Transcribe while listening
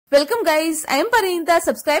Welcome guys, I am Parinita.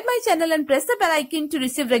 Subscribe my channel and press the bell icon to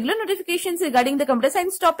receive regular notifications regarding the computer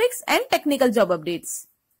science topics and technical job updates.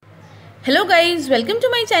 Hello guys, welcome to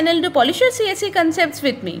my channel to polish your CSE concepts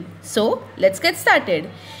with me. So let's get started.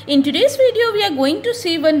 In today's video we are going to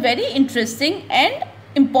see one very interesting and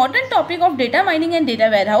important topic of data mining and data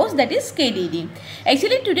warehouse, that is KDD.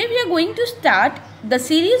 Actually today we are going to start the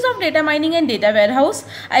series of data mining and data warehouse.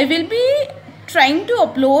 I will be trying to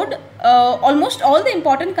upload almost all the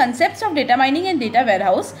important concepts of data mining and data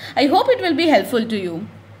warehouse. I hope it will be helpful to you.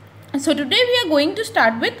 So today we are going to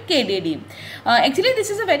start with KDD. Actually this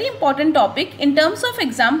is a very important topic in terms of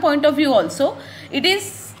exam point of view also. It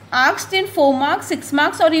is asked in 4 marks, 6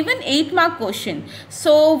 marks or even 8 mark question.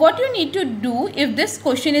 So what you need to do if this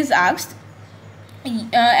question is asked,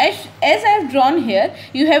 as I have drawn here,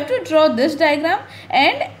 you have to draw this diagram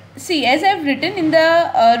and see, as I have written in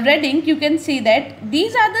the red ink, you can see that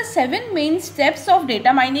these are the 7 main steps of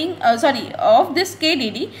data mining, of this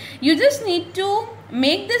KDD. You just need to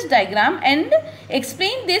make this diagram and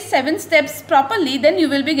explain these 7 steps properly, then you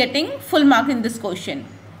will be getting full mark in this question.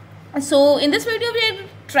 So in this video we are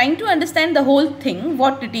trying to understand the whole thing,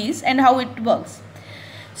 what it is and how it works.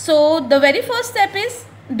 So the very first step is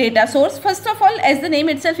data source. First of all, as the name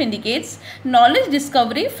itself indicates, knowledge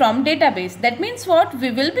discovery from database. That means what? We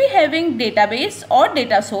will be having database or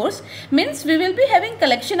data source, means we will be having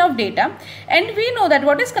collection of data, and we know that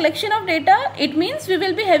what is collection of data? It means we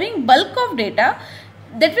will be having bulk of data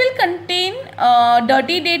that will contain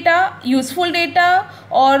dirty data, useful data,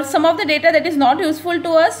 or some of the data that is not useful to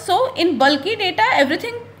us. So in bulky data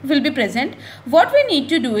everything will be present. What we need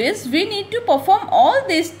to do is we need to perform all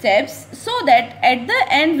these steps so that at the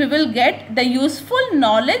end we will get the useful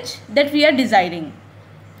knowledge that we are desiring.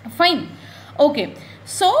 Fine. Okay.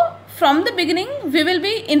 So from the beginning we will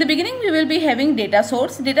be having data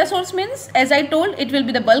source. Data source means, as I told, it will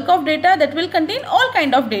be the bulk of data that will contain all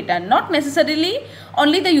kind of data, not necessarily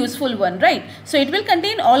only the useful one, right? So it will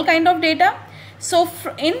contain all kind of data. So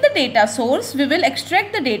in the data source we will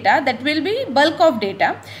extract the data that will be bulk of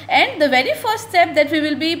data, and the very first step that we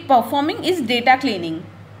will be performing is data cleaning.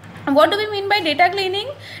 What do we mean by data cleaning?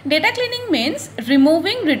 Data cleaning means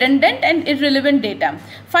removing redundant and irrelevant data.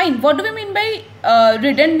 Fine. What do we mean by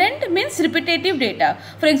redundant? Means repetitive data.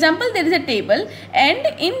 For example, there is a table, and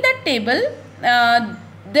in that table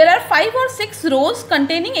there are 5 or 6 rows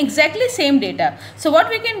containing exactly same data. So what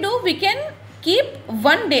we can do? We can keep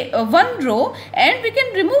one row and we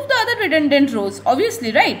can remove the other redundant rows,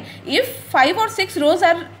 obviously, right? If 5 or 6 rows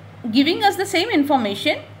are giving us the same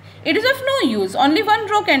information, it is of no use. Only one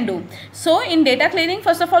row can do. So in data cleaning,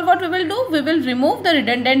 first of all, what we will do? We will remove the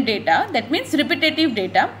redundant data. That means repetitive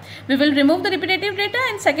data. We will remove the repetitive data,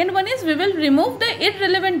 and second one is we will remove the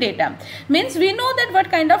irrelevant data. Means we know that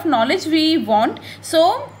what kind of knowledge we want.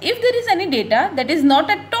 So if there is any data that is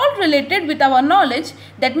not at all related with our knowledge,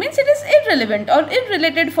 that means it is irrelevant or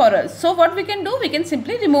irrelated for us. So what we can do? We can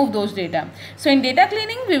simply remove those data. So in data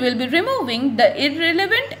cleaning, we will be removing the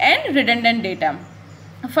irrelevant and redundant data.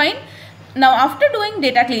 Fine. Now after doing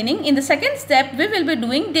data cleaning, in the second step we will be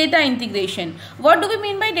doing data integration. What do we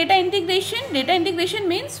mean by data integration? Data integration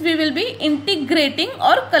means we will be integrating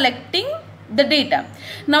or collecting the data.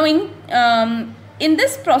 Now in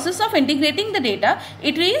this process of integrating the data,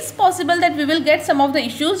 it is possible that we will get some of the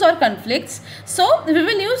issues or conflicts. So we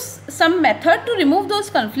will use some method to remove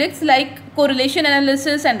those conflicts, like correlation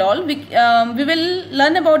analysis and all. We will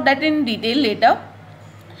learn about that in detail later.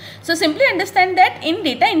 So simply understand that in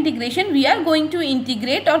data integration we are going to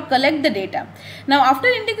integrate or collect the data. Now after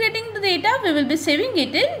integrating the data, we will be saving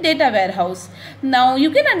it in data warehouse. Now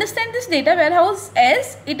you can understand this data warehouse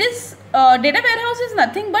as it is, data warehouse is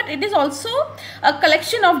nothing but it is also a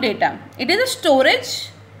collection of data. It is a storage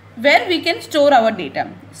where we can store our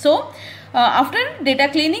data. So after data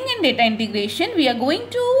cleaning and data integration, we are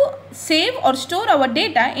going to save or store our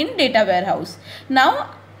data in data warehouse.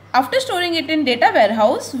 Now after storing it in data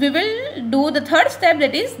warehouse, we will do the third step,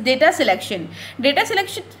 that is data selection. Data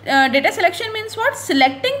selection means what?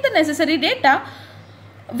 Selecting the necessary data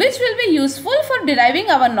which will be useful for deriving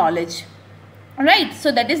our knowledge, right?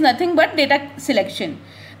 So that is nothing but data selection.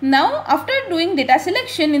 Now after doing data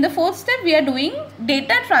selection, in the fourth step we are doing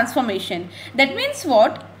data transformation. That means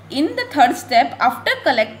what? In the third step, after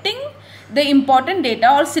collecting the important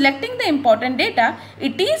data or selecting the important data,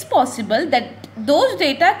 it is possible that those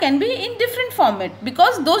data can be in different format,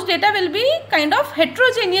 because those data will be kind of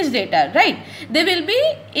heterogeneous data, right? They will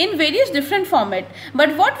be in various different format.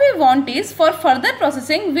 But what we want is, for further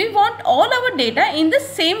processing, we want all our data in the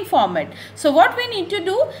same format. So what we need to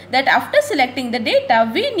do, that after selecting the data,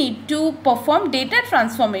 we need to perform data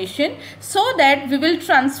transformation, so that we will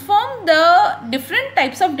transform the different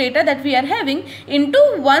types of data that we are having into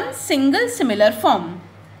one single similar form.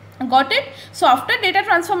 Got it? So after data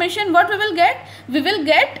transformation, what we will get? We will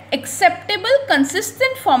get acceptable,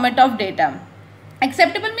 consistent format of data.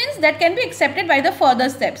 Acceptable means that can be accepted by the further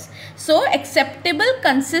steps. So acceptable,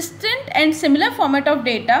 consistent and similar format of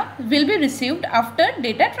data will be received after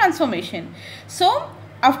data transformation. So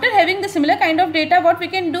after having the similar kind of data, what we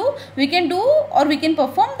can do? We can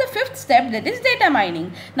perform the fifth step, that is data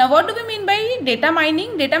mining. Now what do we mean by data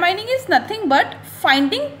mining? Data mining is nothing but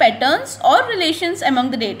finding patterns or relations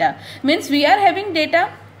among the data. Means we are having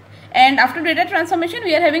data, and after data transformation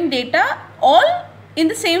we are having data all in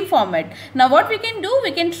the same format. Now what we can do?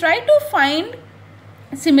 We can try to find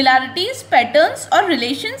similarities, patterns or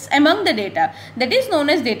relations among the data. That is known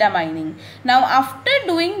as data mining. Now after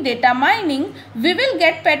doing data mining, we will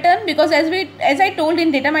get pattern, because as I told,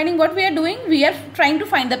 in data mining what we are doing, we are trying to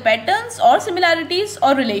find the patterns or similarities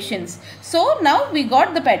or relations. So now we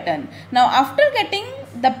got the pattern. Now after getting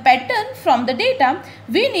the pattern from the data,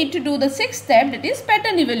 we need to do the sixth step, that is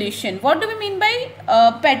pattern evaluation. What do we mean by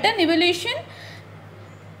pattern evaluation?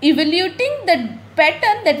 Evaluating the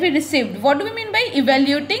pattern that we received. What do we mean by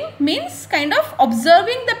evaluating? Means kind of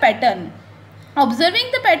observing the pattern. Observing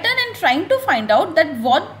the pattern and trying to find out that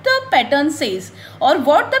what the pattern says, or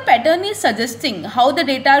what the pattern is suggesting, how the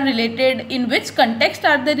data are related, in which context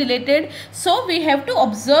are they related. So we have to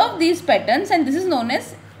observe these patterns, and this is known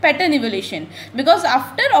as pattern evaluation, because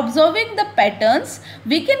after observing the patterns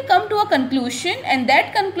we can come to a conclusion, and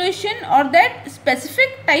that conclusion or that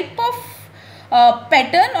specific type of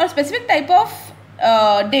pattern or specific type of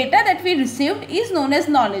data that we received is known as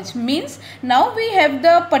knowledge. Means now we have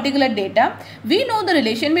the particular data, we know the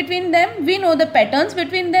relation between them, we know the patterns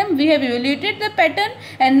between them, we have evaluated the pattern,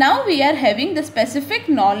 and now we are having the specific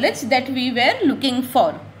knowledge that we were looking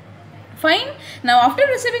for. Fine. Now after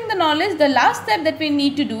receiving the knowledge, the last step that we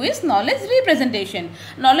need to do is knowledge representation.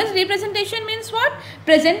 Knowledge representation means what?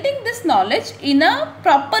 Presenting this knowledge in a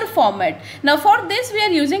proper format. Now for this we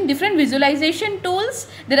are using different visualization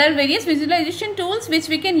tools. There are various visualization tools which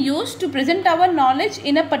we can use to present our knowledge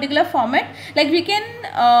in a particular format. Like we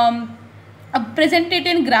can present it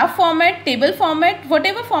in graph format, table format,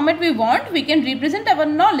 whatever format we want, we can represent our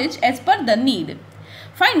knowledge as per the need.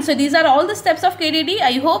 Fine. So these are all the steps of KDD.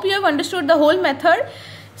 I hope you have understood the whole method.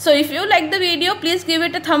 So if you like the video, please give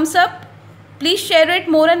it a thumbs up. Please share it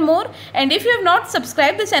more and more. And if you have not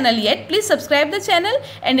subscribed the channel yet, please subscribe the channel.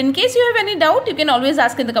 And in case you have any doubt, you can always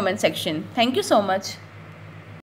ask in the comment section. Thank you so much.